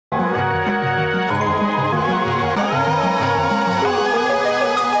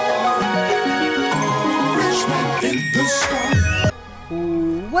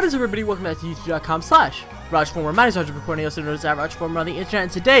What is up, everybody? Welcome back to youtube.com/RajFormer. My name is Roger Corneo, also known as RajFormer on the internet, and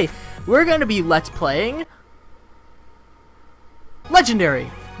today we're going to be Let's Playing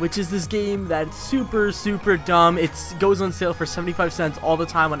Legendary, which is this game that's super dumb. It goes on sale for 75 cents all the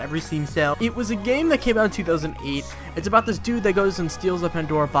time on every Steam sale. It was a game that came out in 2008. It's about this dude that goes and steals a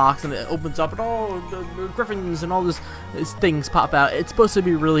Pandora box, and it opens up, and all the griffins and all these things pop out. It's supposed to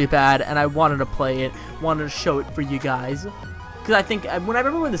be really bad, and I wanted to play it, wanted to show it for you guys. Because I think, when I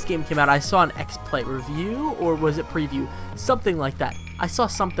remember when this game came out, I saw an X-Play review, or was it preview? Something like that. I saw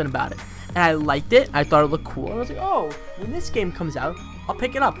something about it, and I liked it. I thought it looked cool, and I was like, oh, when this game comes out, I'll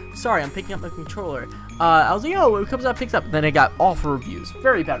pick it up. Sorry, I'm picking up my controller. I was like, oh, when it comes out, picks up. Then it got awful reviews,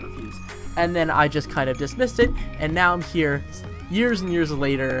 very bad reviews. And then I just kind of dismissed it, and now I'm here, years and years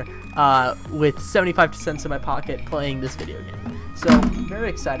later, with 75 cents in my pocket, playing this video game. So, very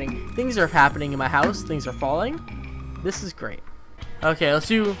exciting. Things are happening in my house. Things are falling. This is great. Okay, let's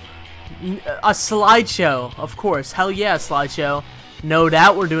do a slideshow, of course. Hell yeah, slideshow. No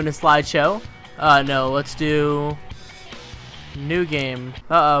doubt we're doing a slideshow. No, let's do new game.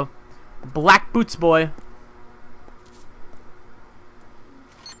 Uh-oh. Black Boots Boy.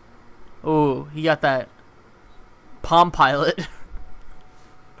 Ooh, he got that Palm Pilot.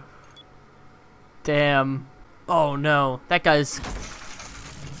 Damn. Oh no, that guy's...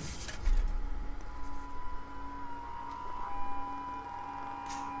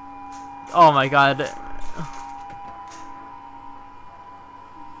 Oh my god.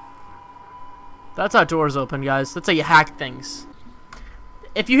 That's how doors open, guys. That's how you hack things.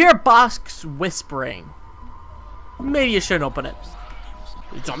 If you hear a box whispering, maybe you shouldn't open it.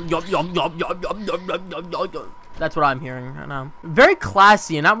 That's what I'm hearing right now. Very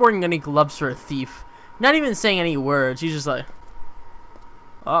classy and not wearing any gloves for a thief. Not even saying any words. He's just like,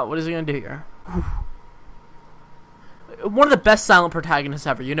 oh, what is he gonna do here? One of the best silent protagonists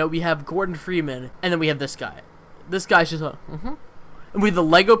ever. You know, we have Gordon Freeman, and then we have this guy. This guy's just like, And we have the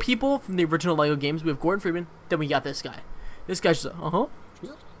Lego people from the original Lego games. We have Gordon Freeman, then we got this guy. This guy's just like,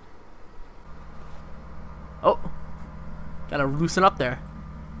 Oh. Gotta loosen up there.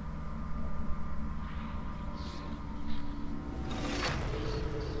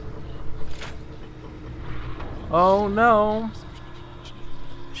 Oh no.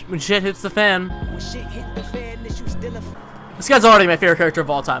 When shit hits the fan. This guy's already my favorite character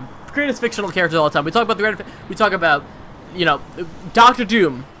of all time. Greatest fictional character of all time. We talk about, you know, Doctor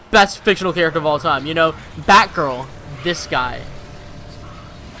Doom, best fictional character of all time. You know, Batgirl, this guy.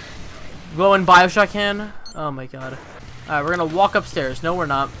 Glowing Bioshock hand. Oh my god. Alright, we're gonna walk upstairs. No, we're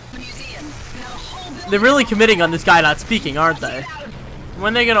not. They're really committing on this guy not speaking, aren't they?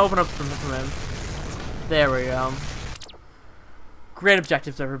 When are they gonna open up from him? There we go. Great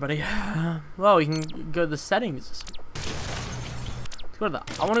objectives, everybody. Well, we can go to the settings. I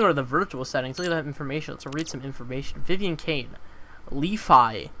want to go to the virtual settings. Look at that information. Let's read some information. Vivian Kane,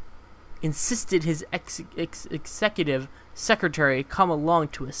 Levi, insisted his executive secretary come along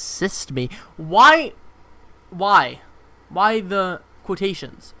to assist me. Why? Why the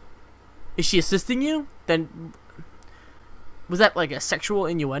quotations? Is she assisting you? Then was that like a sexual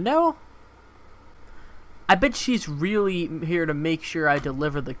innuendo? I bet she's really here to make sure I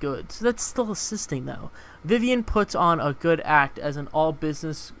deliver the goods. That's still assisting, though. Vivian puts on a good act as an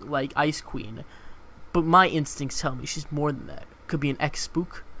all-business, like, ice queen. But my instincts tell me she's more than that. Could be an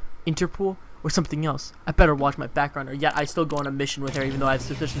ex-spook, Interpol, or something else. I better watch my background, or yet I still go on a mission with her, even though I have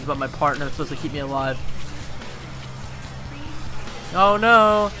suspicions about my partner that's supposed to keep me alive. Oh,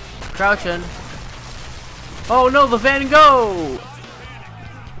 no. Crouching. Oh, no, the Van Gogh!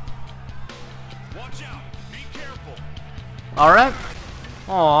 Alright.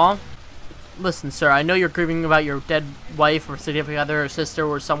 Aww. Listen, sir, I know you're grieving about your dead wife or significant other or sister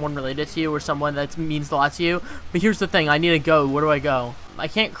or someone related to you or someone that means a lot to you. But here's the thing, I need to go. Where do I go? I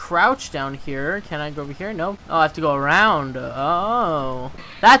can't crouch down here. Can I go over here? No. Oh, I have to go around. Oh.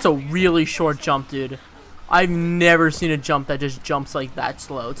 That's a really short jump, dude. I've never seen a jump that just jumps like that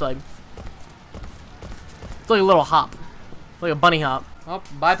slow. It's like a little hop. Like a bunny hop. Oh,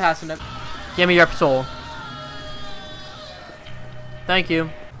 bypassing it. Give me your soul. Thank you.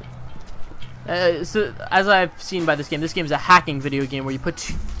 So, as I've seen by this game is a hacking video game where you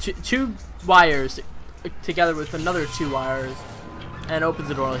put two wires together with another 2 wires and it opens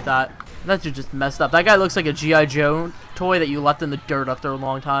the door like that. That's just messed up. That guy looks like a G.I. Joe toy that you left in the dirt after a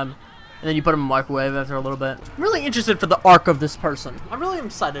long time. And then you put him in a microwave after a little bit. I'm really interested for the arc of this person. I'm really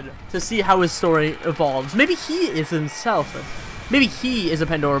excited to see how his story evolves. Maybe he is himself. Maybe he is a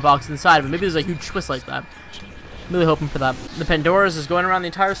Pandora box inside of him. Maybe there's a huge twist like that. I'm really hoping for that. The Pandoras is going around the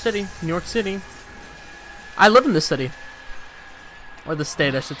entire city, New York City. I live in this city. Or the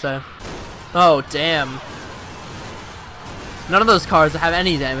state, I should say. Oh, damn. None of those cars have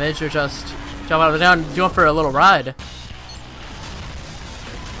any damage, or just jump out of down, going for a little ride.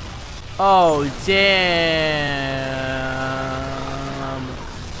 Oh, damn.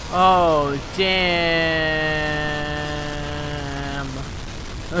 Oh, damn.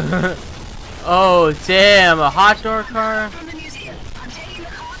 Oh, damn. A hot door car?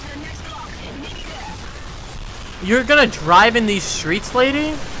 You're gonna drive in these streets,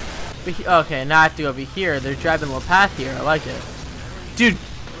 lady? Okay, now I have to go over here. They're driving a little path here. I like it. Dude,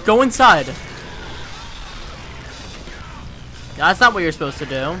 go inside. That's not what you're supposed to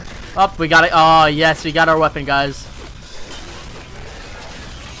do. Oh, we got it. Oh, yes, we got our weapon, guys.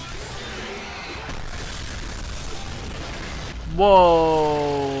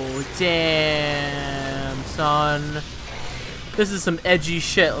 Whoa, damn, son. This is some edgy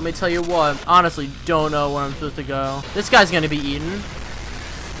shit. Let me tell you what. Honestly, don't know where I'm supposed to go. This guy's gonna be eaten.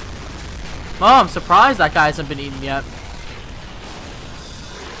 Oh, I'm surprised that guy hasn't been eaten yet.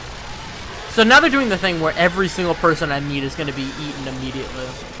 So now they're doing the thing where every single person I meet is going to be eaten immediately.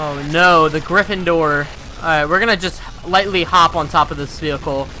 Oh no, the Gryffindor. Alright, we're going to just lightly hop on top of this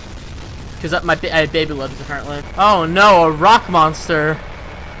vehicle. Because I have baby lips apparently. Oh no, a rock monster.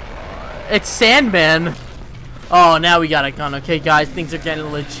 It's Sandman. Oh, now we got a gun. Okay guys, things are getting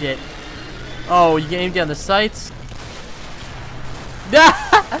legit. Oh, you aimed down the sights?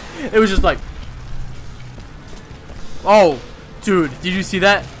 It was just like... Oh, dude, did you see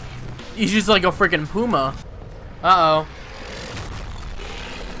that? He's just like a freaking puma. Uh-oh.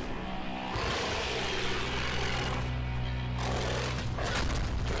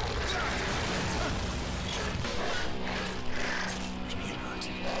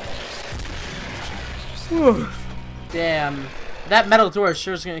 Damn. That metal door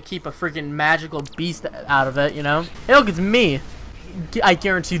sure is gonna keep a freaking magical beast out of it, you know? Hey, look, it's me. I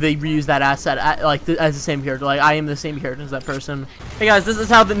guarantee they reuse that asset as the same character. Like, I am the same character as that person. Hey guys, this is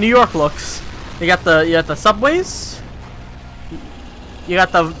how the New York looks. You got the subways. You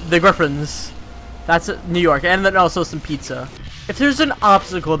got the Griffins. That's New York, and then also some pizza. If there's an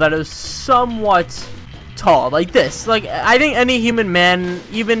obstacle that is somewhat tall, like this, like I think any human man,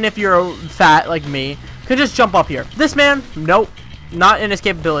 even if you're fat like me, could just jump up here. This man, nope, not in his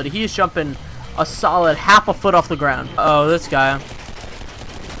capability. He's jumping a solid half a foot off the ground. Oh, this guy.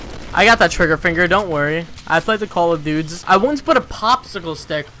 I got that trigger finger, don't worry. I played the Call of Dudes. I once put a popsicle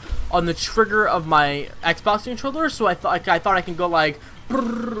stick on the trigger of my Xbox controller, so I thought I can go like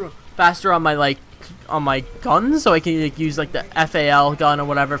faster on my guns, so I can like, use like the FAL gun or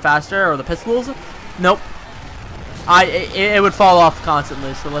whatever faster, or the pistols. Nope. It would fall off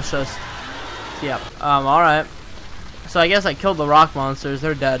constantly, so let's just... Yep. Alright. So I guess I killed the rock monsters.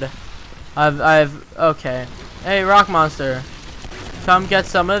 They're dead. Okay. Hey, rock monster. Come get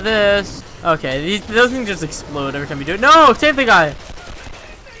some of this. Okay, those things just explode every time you do it. No! Save the guy!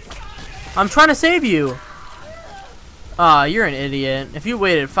 I'm trying to save you! Ah, you're an idiot. If you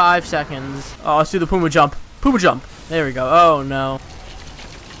waited 5 seconds... Oh, let's do the Puma jump. Puma jump! There we go. Oh, no.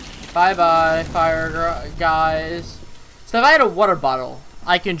 Bye-bye, fire guys. So if I had a water bottle,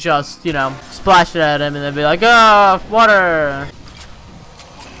 I can just, you know, splash it at him and then be like, oh, water!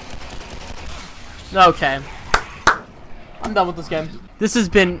 Okay. I'm done with this game. This has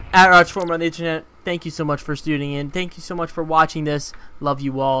been @RouchFormer on the internet. Thank you so much for tuning in. Thank you so much for watching this. Love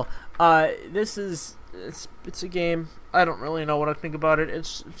you all. This is it's a game. I don't really know what I think about it.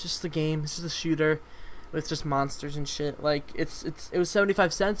 It's just a game. It's just a shooter with just monsters and shit. Like it was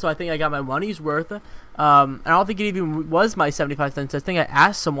 75 cents, so I think I got my money's worth. I don't think it even was my 75 cents. I think I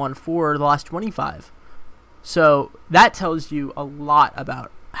asked someone for the last 25. So that tells you a lot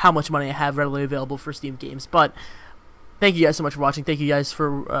about how much money I have readily available for Steam games. But thank you guys so much for watching. Thank you guys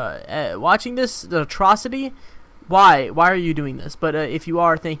for watching this atrocity. Why are you doing this? But if you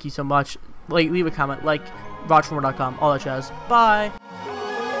are, thank you so much. Like, leave a comment, like RouchFormer.com, all that jazz. Bye.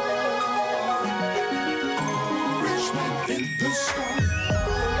 In the sun.